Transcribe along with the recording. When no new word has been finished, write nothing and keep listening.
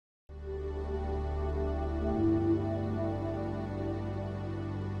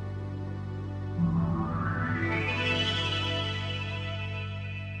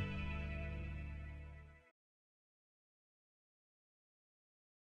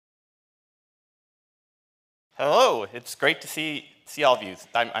Hello, it's great to see all of you.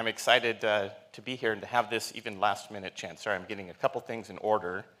 I'm excited to be here and to have this even last-minute chance. Sorry, I'm getting a couple things in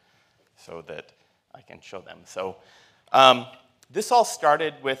order so that I can show them. So this all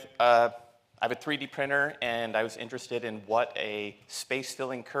started with, I have a 3D printer, and I was interested in what a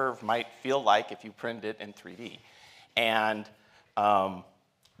space-filling curve might feel like if you printed it in 3D. And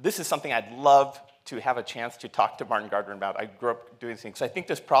this is something I'd love to have a chance to talk to Martin Gardner about. I grew up doing things. So I think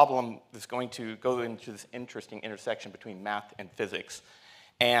this problem is going to go into this interesting intersection between math and physics.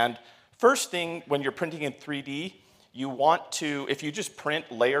 And first thing, when you're printing in 3D, you want to, if you just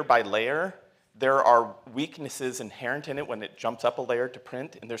print layer by layer, there are weaknesses inherent in it when it jumps up a layer to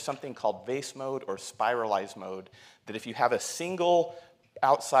print. And there's something called vase mode or spiralized mode that if you have a single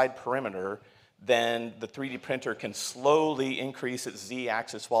outside perimeter, then the 3D printer can slowly increase its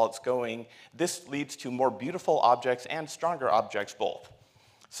z-axis while it's going. This leads to more beautiful objects and stronger objects both.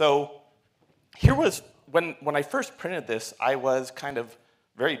 So here was, when I first printed this, I was kind of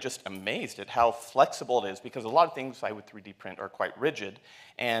very just amazed at how flexible it is, because a lot of things I would 3D print are quite rigid.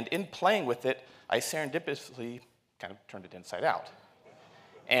 And in playing with it, I serendipitously kind of turned it inside out.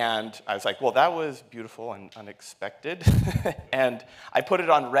 And I was like, well, that was beautiful and unexpected. And I put it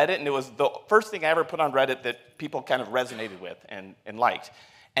on Reddit, and it was the first thing I ever put on Reddit that people kind of resonated with and liked.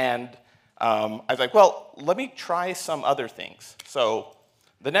 And I was like, well, let me try some other things. So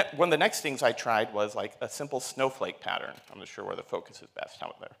one of the next things I tried was like a simple snowflake pattern. I'm not sure where the focus is best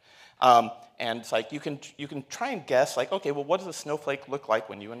out there. And it's like you can try and guess, like, okay, well, what does a snowflake look like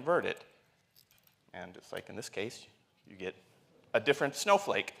when you invert it? And it's like, in this case, you get a different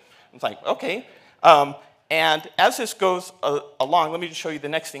snowflake. It's like, okay. And as this goes along, let me just show you the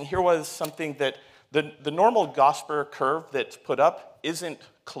next thing. Here was something that the normal Gosper curve that's put up isn't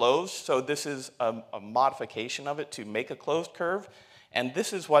closed, so this is a modification of it to make a closed curve. And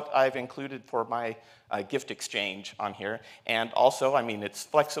this is what I've included for my gift exchange on here. And also, I mean, it's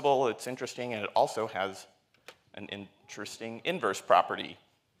flexible, it's interesting, and it also has an interesting inverse property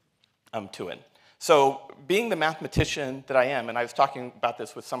to it. So being the mathematician that I am, and I was talking about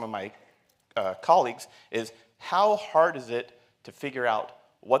this with some of my colleagues, is how hard is it to figure out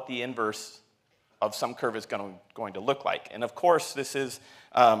what the inverse of some curve is going to look like? And of course, this is,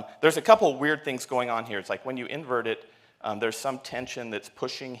 there's a couple weird things going on here. It's like when you invert it, there's some tension that's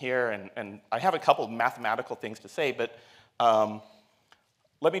pushing here, and I have a couple of mathematical things to say, but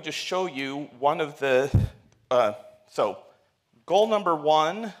let me just show you one of the, so goal number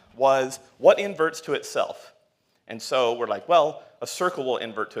one was what inverts to itself. And so we're like, well, a circle will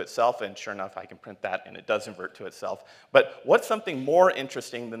invert to itself, and sure enough, I can print that, and it does invert to itself. But what's something more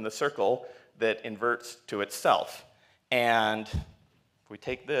interesting than the circle that inverts to itself? And if we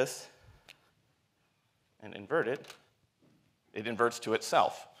take this and invert it, it inverts to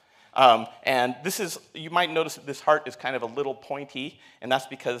itself. And this is, you might notice that this heart is kind of a little pointy, and that's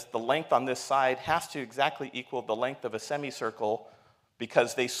because the length on this side has to exactly equal the length of a semicircle,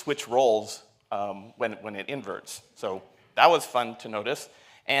 because they switch roles when it inverts. So that was fun to notice.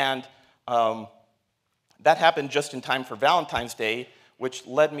 And that happened just in time for Valentine's Day, which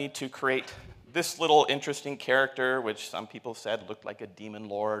led me to create this little interesting character, which some people said looked like a demon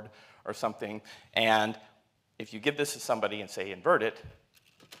lord or something. And if you give this to somebody and say, invert it,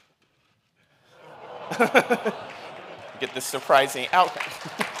 you get this surprising outcome.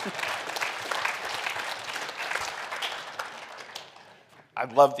 I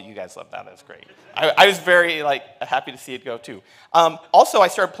love that you guys love that. That's great. I was very happy to see it go too. Also, I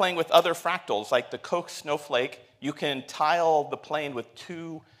started playing with other fractals, like the Koch snowflake. You can tile the plane with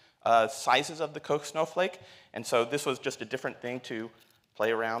two sizes of the Koch snowflake, and so this was just a different thing to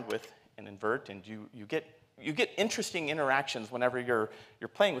play around with and invert, and you get interesting interactions whenever you're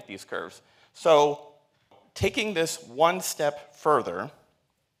playing with these curves. So taking this one step further,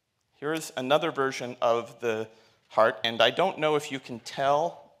 here's another version of the heart, and I don't know if you can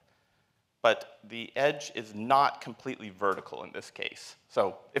tell, but the edge is not completely vertical in this case.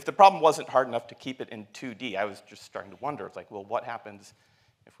 So if the problem wasn't hard enough to keep it in 2D, I was just starting to wonder, it's like, well, what happens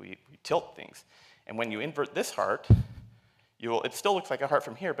if we tilt things? And when you invert this heart, it still looks like a heart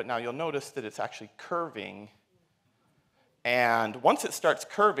from here, but now you'll notice that it's actually curving. And once it starts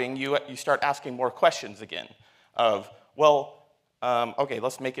curving, you start asking more questions again of, well, okay,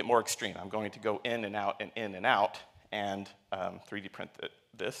 let's make it more extreme. I'm going to go in and out and in and out and 3D print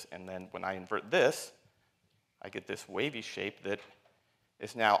this. And then when I invert this, I get this wavy shape that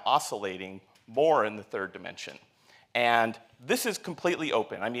is now oscillating more in the third dimension. And this is completely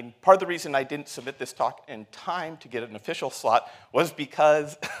open. I mean, part of the reason I didn't submit this talk in time to get an official slot was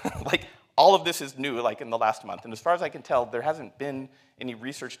because all of this is new, in the last month. And as far as I can tell, there hasn't been any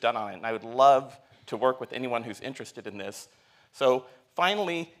research done on it. And I would love to work with anyone who's interested in this. So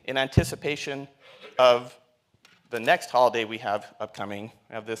finally, in anticipation of the next holiday we have upcoming,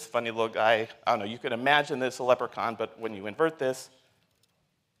 we have this funny little guy. I don't know, you could imagine this a leprechaun, but when you invert this,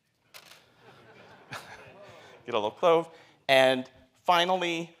 get a little clove. And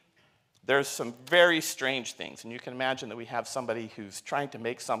finally, there's some very strange things. And you can imagine that we have somebody who's trying to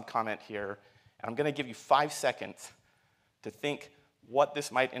make some comment here. And I'm going to give you 5 seconds to think what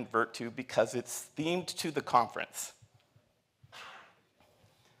this might invert to because it's themed to the conference.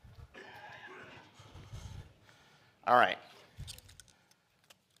 All right.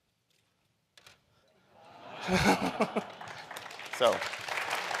 So,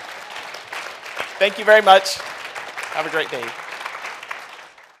 thank you very much. Have a great day.